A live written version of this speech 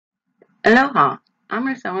Aloha, I'm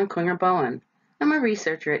Marcellin Klinger-Bowen. I'm a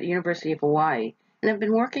researcher at the University of Hawaii and have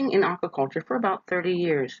been working in aquaculture for about 30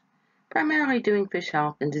 years, primarily doing fish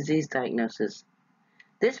health and disease diagnosis.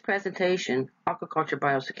 This presentation, Aquaculture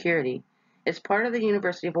Biosecurity, is part of the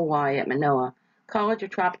University of Hawaii at Manoa College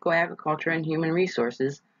of Tropical Agriculture and Human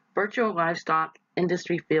Resources Virtual Livestock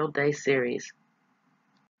Industry Field Day Series.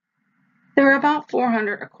 There are about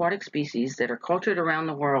 400 aquatic species that are cultured around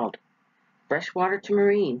the world, freshwater to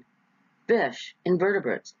marine, fish,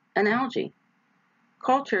 invertebrates, and algae.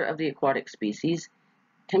 Culture of the aquatic species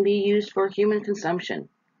can be used for human consumption,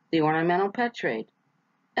 the ornamental pet trade,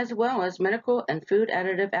 as well as medical and food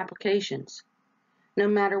additive applications. No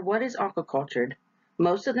matter what is aquacultured,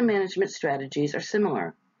 most of the management strategies are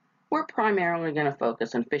similar. We're primarily going to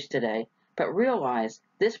focus on fish today, but realize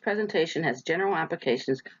this presentation has general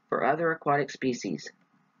applications for other aquatic species.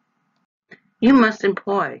 You must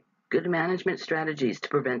employ good management strategies to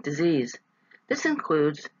prevent disease. This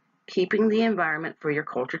includes keeping the environment for your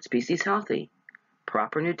cultured species healthy,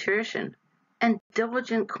 proper nutrition, and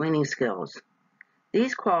diligent cleaning skills.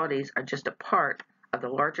 These qualities are just a part of the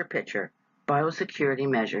larger picture, biosecurity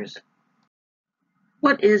measures.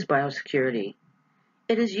 What is biosecurity?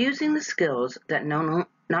 It is using the skills that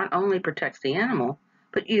not only protects the animal,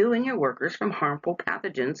 but you and your workers from harmful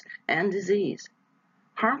pathogens and disease.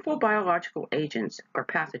 Harmful biological agents, or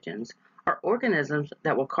pathogens, are organisms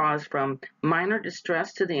that will cause from minor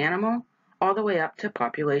distress to the animal all the way up to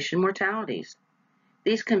population mortalities.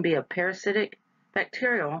 These can be of parasitic,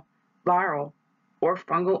 bacterial, viral, or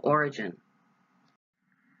fungal origin.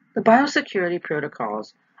 The biosecurity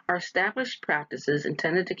protocols are established practices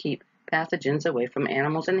intended to keep pathogens away from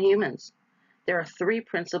animals and humans. There are three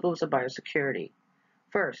principles of biosecurity.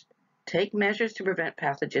 First, take measures to prevent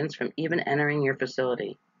pathogens from even entering your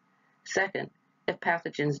facility. Second, if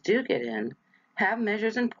pathogens do get in, have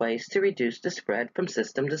measures in place to reduce the spread from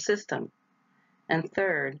system to system. And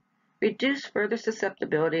third, reduce further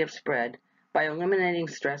susceptibility of spread by eliminating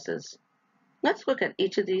stresses. Let's look at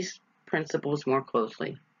each of these principles more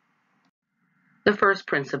closely. The first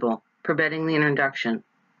principle, preventing the introduction.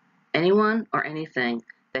 Anyone or anything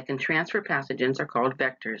that can transfer pathogens are called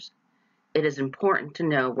vectors. It is important to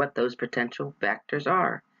know what those potential vectors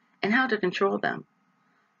are and how to control them.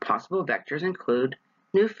 Possible vectors include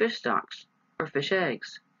new fish stocks or fish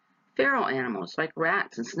eggs, feral animals like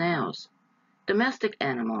rats and snails, domestic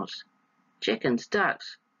animals, chickens,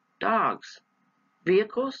 ducks, dogs,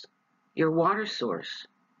 vehicles, your water source,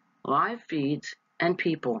 live feeds, and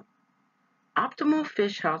people. Optimal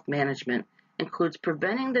fish health management includes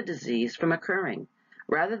preventing the disease from occurring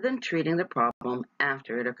rather than treating the problem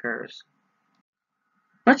after it occurs.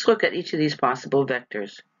 Let's look at each of these possible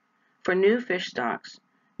vectors. For new fish stocks,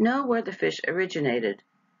 know where the fish originated.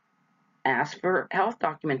 Ask for health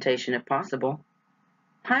documentation if possible.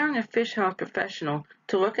 Hiring a fish health professional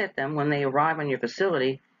to look at them when they arrive on your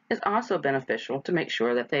facility is also beneficial to make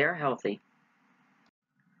sure that they are healthy.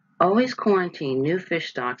 Always quarantine new fish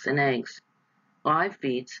stocks and eggs. Live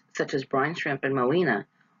feeds, such as brine shrimp and moina,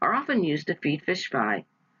 are often used to feed fish fry.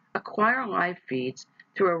 Acquire live feeds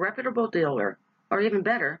through a reputable dealer, or even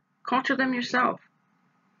better, culture them yourself.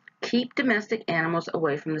 Keep domestic animals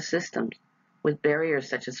away from the systems with barriers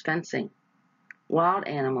such as fencing. Wild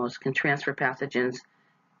animals can transfer pathogens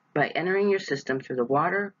by entering your system through the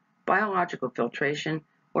water, biological filtration,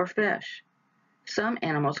 or fish. Some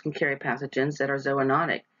animals can carry pathogens that are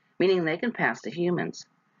zoonotic, meaning they can pass to humans.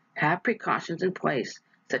 Have precautions in place,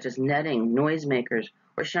 such as netting, noisemakers,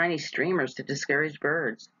 or shiny streamers to discourage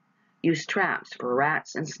birds. Use traps for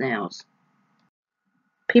rats and snails.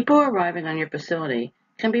 People arriving on your facility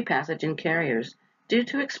can be pathogen carriers due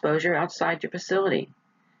to exposure outside your facility.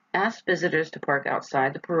 Ask visitors to park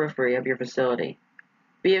outside the periphery of your facility.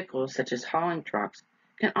 Vehicles such as hauling trucks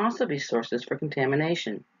can also be sources for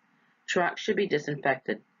contamination. Trucks should be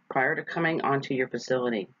disinfected prior to coming onto your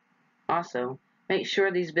facility. Also, make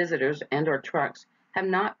sure these visitors and/or trucks have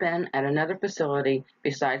not been at another facility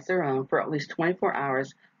besides their own for at least 24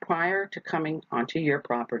 hours prior to coming onto your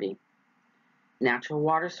property. Natural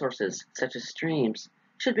water sources, such as streams,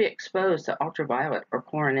 should be exposed to ultraviolet or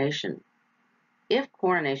chlorination. If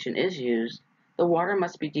chlorination is used, the water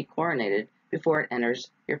must be dechlorinated before it enters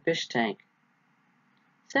your fish tank.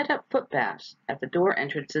 Set up foot baths at the door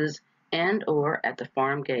entrances and/or at the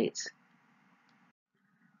farm gates.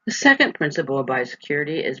 The second principle of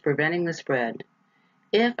biosecurity is preventing the spread.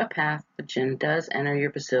 If a pathogen does enter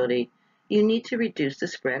your facility, you need to reduce the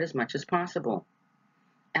spread as much as possible.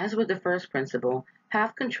 As with the first principle,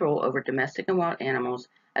 have control over domestic and wild animals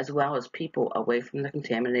as well as people away from the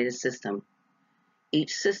contaminated system.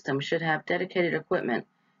 Each system should have dedicated equipment,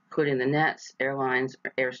 including the nets, airlines,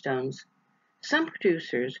 or air stones. Some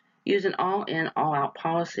producers use an all-in, all-out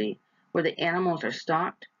policy where the animals are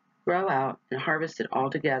stocked, grow out, and harvested all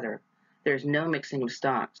together. There's no mixing of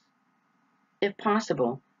stocks. If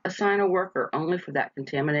possible, assign a worker only for that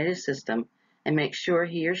contaminated system and make sure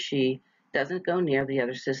he or she doesn't go near the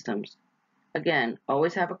other systems. Again,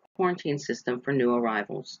 always have a quarantine system for new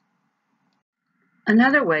arrivals.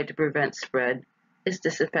 Another way to prevent spread is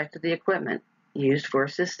disinfect the equipment used for a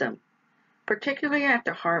system. Particularly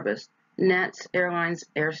after harvest, nets, airlines,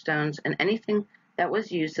 air stones, and anything that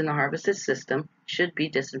was used in the harvested system should be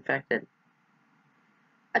disinfected.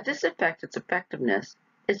 A disinfectant's effectiveness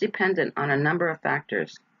is dependent on a number of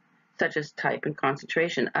factors, such as type and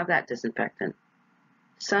concentration of that disinfectant.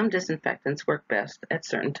 Some disinfectants work best at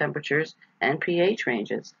certain temperatures and pH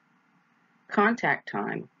ranges. Contact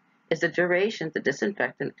time is the duration the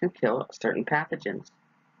disinfectant can kill certain pathogens.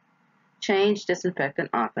 Change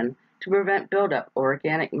disinfectant often to prevent buildup of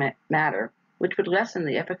organic matter, which would lessen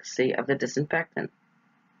the efficacy of the disinfectant.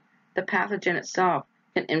 The pathogen itself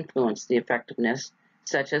can influence the effectiveness,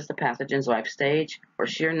 such as the pathogen's life stage or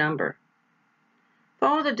sheer number.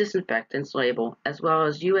 Follow the disinfectant's label as well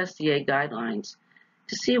as USDA guidelines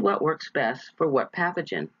to see what works best for what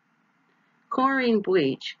pathogen. Chlorine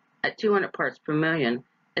bleach at 200 parts per million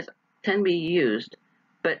can be used,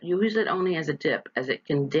 but use it only as a dip as it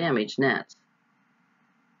can damage nets.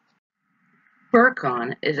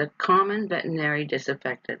 Virkon is a common veterinary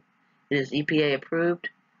disinfectant. It is EPA approved,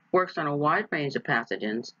 works on a wide range of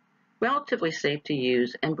pathogens, relatively safe to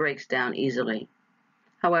use, and breaks down easily.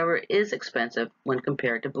 However, it is expensive when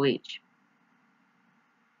compared to bleach.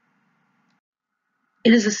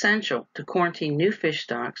 It is essential to quarantine new fish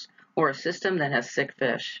stocks or a system that has sick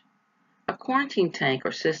fish. A quarantine tank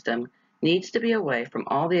or system needs to be away from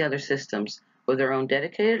all the other systems with their own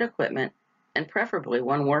dedicated equipment and preferably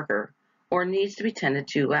one worker, or needs to be tended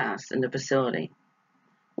to last in the facility.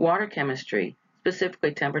 Water chemistry,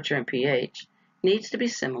 specifically temperature and pH, needs to be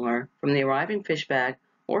similar from the arriving fish bag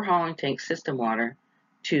or hauling tank system water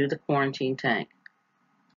to the quarantine tank.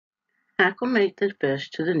 Acclimate the fish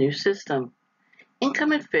to the new system.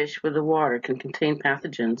 Incoming fish with the water can contain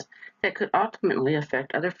pathogens that could ultimately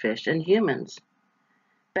affect other fish and humans.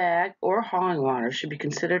 Bag or hauling water should be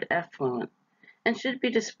considered effluent and should be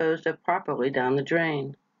disposed of properly down the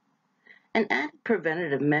drain. An added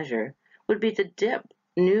preventative measure would be to dip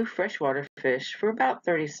new freshwater fish for about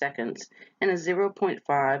 30 seconds in a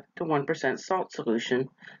 0.5 to 1% salt solution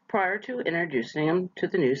prior to introducing them to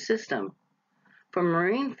the new system. For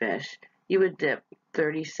marine fish, you would dip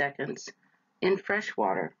 30 seconds in fresh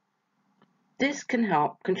water. This can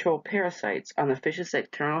help control parasites on the fish's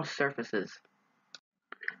external surfaces.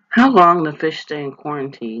 How long the fish stay in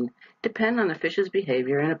quarantine depends on the fish's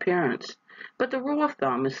behavior and appearance, but the rule of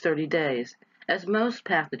thumb is 30 days, as most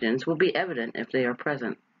pathogens will be evident if they are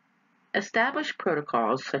present. Establish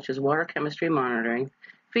protocols such as water chemistry monitoring,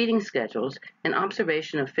 feeding schedules, and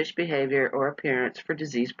observation of fish behavior or appearance for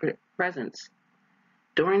disease presence.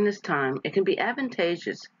 During this time, it can be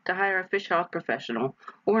advantageous to hire a fish health professional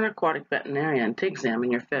or an aquatic veterinarian to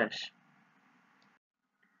examine your fish.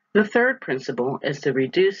 The third principle is to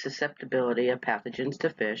reduce susceptibility of pathogens to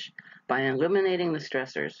fish by eliminating the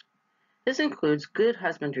stressors. This includes good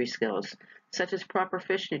husbandry skills, such as proper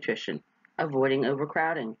fish nutrition, avoiding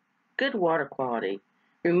overcrowding, good water quality,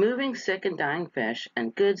 removing sick and dying fish,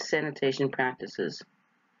 and good sanitation practices.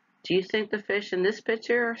 Do you think the fish in this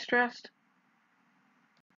picture are stressed?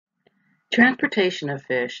 Transportation of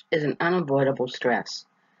fish is an unavoidable stress,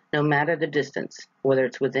 no matter the distance, whether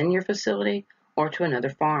it's within your facility or to another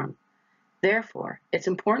farm. Therefore, it's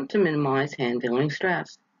important to minimize handling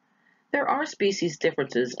stress. There are species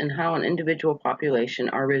differences in how an individual population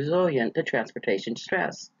are resilient to transportation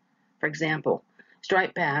stress. For example,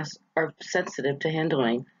 striped bass are sensitive to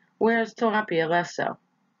handling, whereas tilapia less so.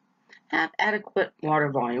 Have adequate water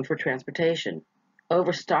volume for transportation.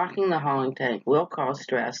 Overstocking the hauling tank will cause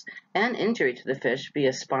stress and injury to the fish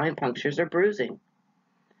via spine punctures or bruising.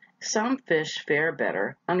 Some fish fare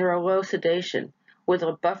better under a low sedation with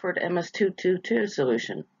a buffered MS-222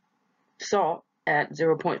 solution. Salt at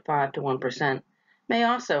 0.5 to 1% may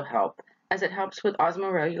also help, as it helps with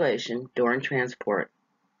osmoregulation during transport.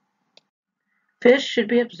 Fish should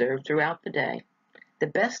be observed throughout the day. The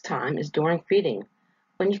best time is during feeding,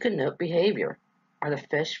 when you can note behavior. Are the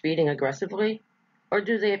fish feeding aggressively, or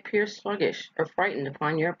do they appear sluggish or frightened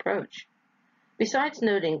upon your approach? Besides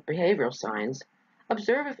noting behavioral signs,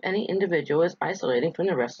 observe if any individual is isolating from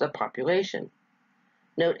the rest of the population.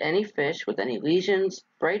 Note any fish with any lesions,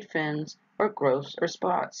 frayed fins, or growths or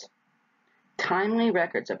spots. Timely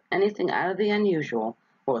records of anything out of the unusual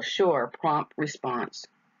will assure prompt response.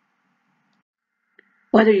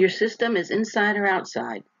 Whether your system is inside or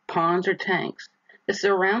outside, ponds or tanks, the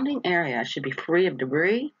surrounding area should be free of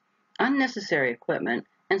debris, unnecessary equipment,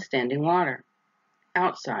 and standing water.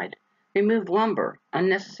 Outside, remove lumber,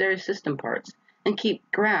 unnecessary system parts, and keep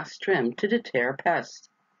grass trimmed to deter pests.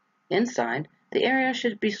 Inside, the area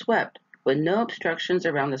should be swept with no obstructions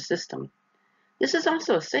around the system. This is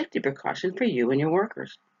also a safety precaution for you and your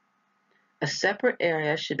workers. A separate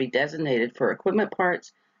area should be designated for equipment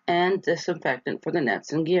parts and disinfectant for the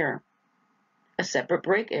nets and gear. A separate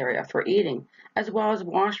break area for eating, as well as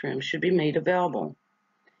washrooms, should be made available.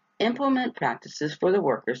 Implement practices for the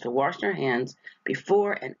workers to wash their hands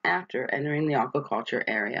before and after entering the aquaculture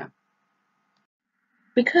area.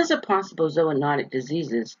 Because of possible zoonotic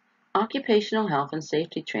diseases, occupational health and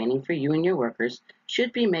safety training for you and your workers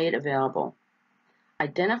should be made available.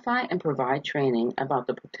 Identify and provide training about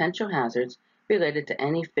the potential hazards related to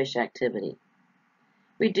any fish activity.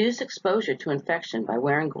 Reduce exposure to infection by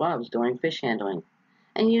wearing gloves during fish handling,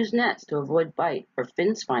 and use nets to avoid bite or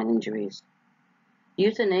fin spine injuries.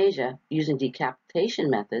 Euthanasia, using decapitation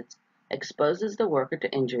methods, exposes the worker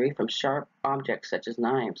to injury from sharp objects such as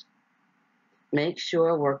knives. Make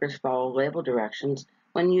sure workers follow label directions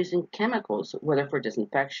when using chemicals, whether for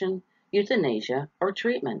disinfection, euthanasia, or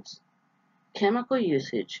treatments. Chemical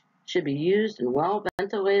usage should be used in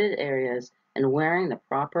well-ventilated areas and wearing the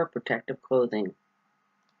proper protective clothing.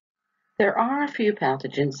 There are a few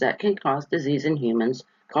pathogens that can cause disease in humans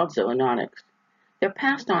called zoonotics. They're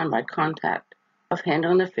passed on by contact of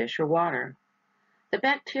handling the fish or water. The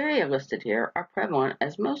bacteria listed here are prevalent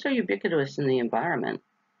as most are ubiquitous in the environment.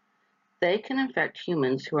 They can infect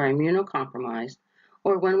humans who are immunocompromised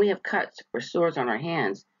or when we have cuts or sores on our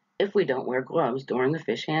hands if we don't wear gloves during the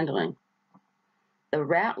fish handling. The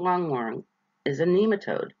rat lungworm is a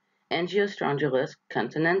nematode, Angiostrongylus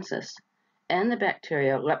continensis, and the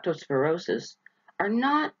bacteria Leptospirosis are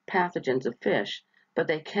not pathogens of fish, but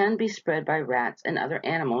they can be spread by rats and other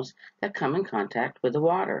animals that come in contact with the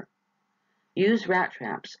water. Use rat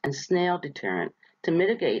traps and snail deterrent to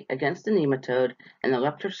mitigate against the nematode and the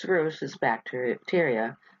Leptospirosis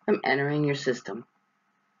bacteria from entering your system.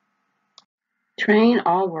 Train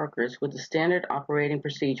all workers with the standard operating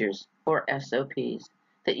procedures, or SOPs,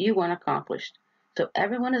 that you want accomplished, so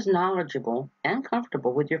everyone is knowledgeable and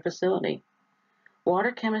comfortable with your facility.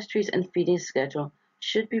 Water chemistries and feeding schedule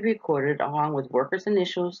should be recorded along with workers'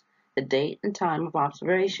 initials, the date and time of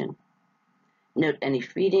observation. Note any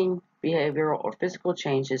feeding, behavioral, or physical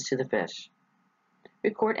changes to the fish.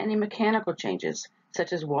 Record any mechanical changes,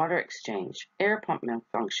 such as water exchange, air pump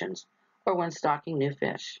malfunctions, or when stocking new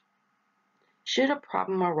fish. Should a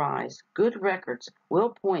problem arise, good records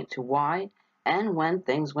will point to why and when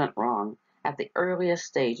things went wrong at the earliest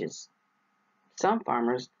stages. Some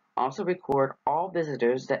farmers also record all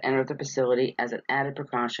visitors that enter the facility as an added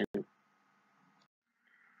precaution.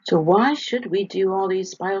 So why should we do all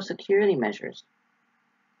these biosecurity measures?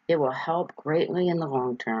 It will help greatly in the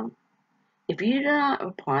long term. If you do not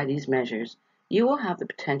apply these measures, you will have the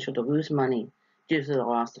potential to lose money due to the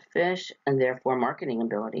loss of fish and therefore marketing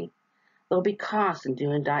ability. There will be costs in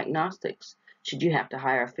doing diagnostics should you have to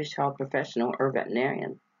hire a fish health professional or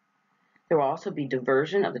veterinarian. There will also be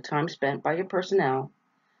diversion of the time spent by your personnel,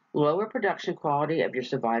 lower production quality of your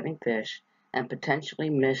surviving fish, and potentially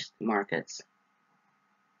missed markets.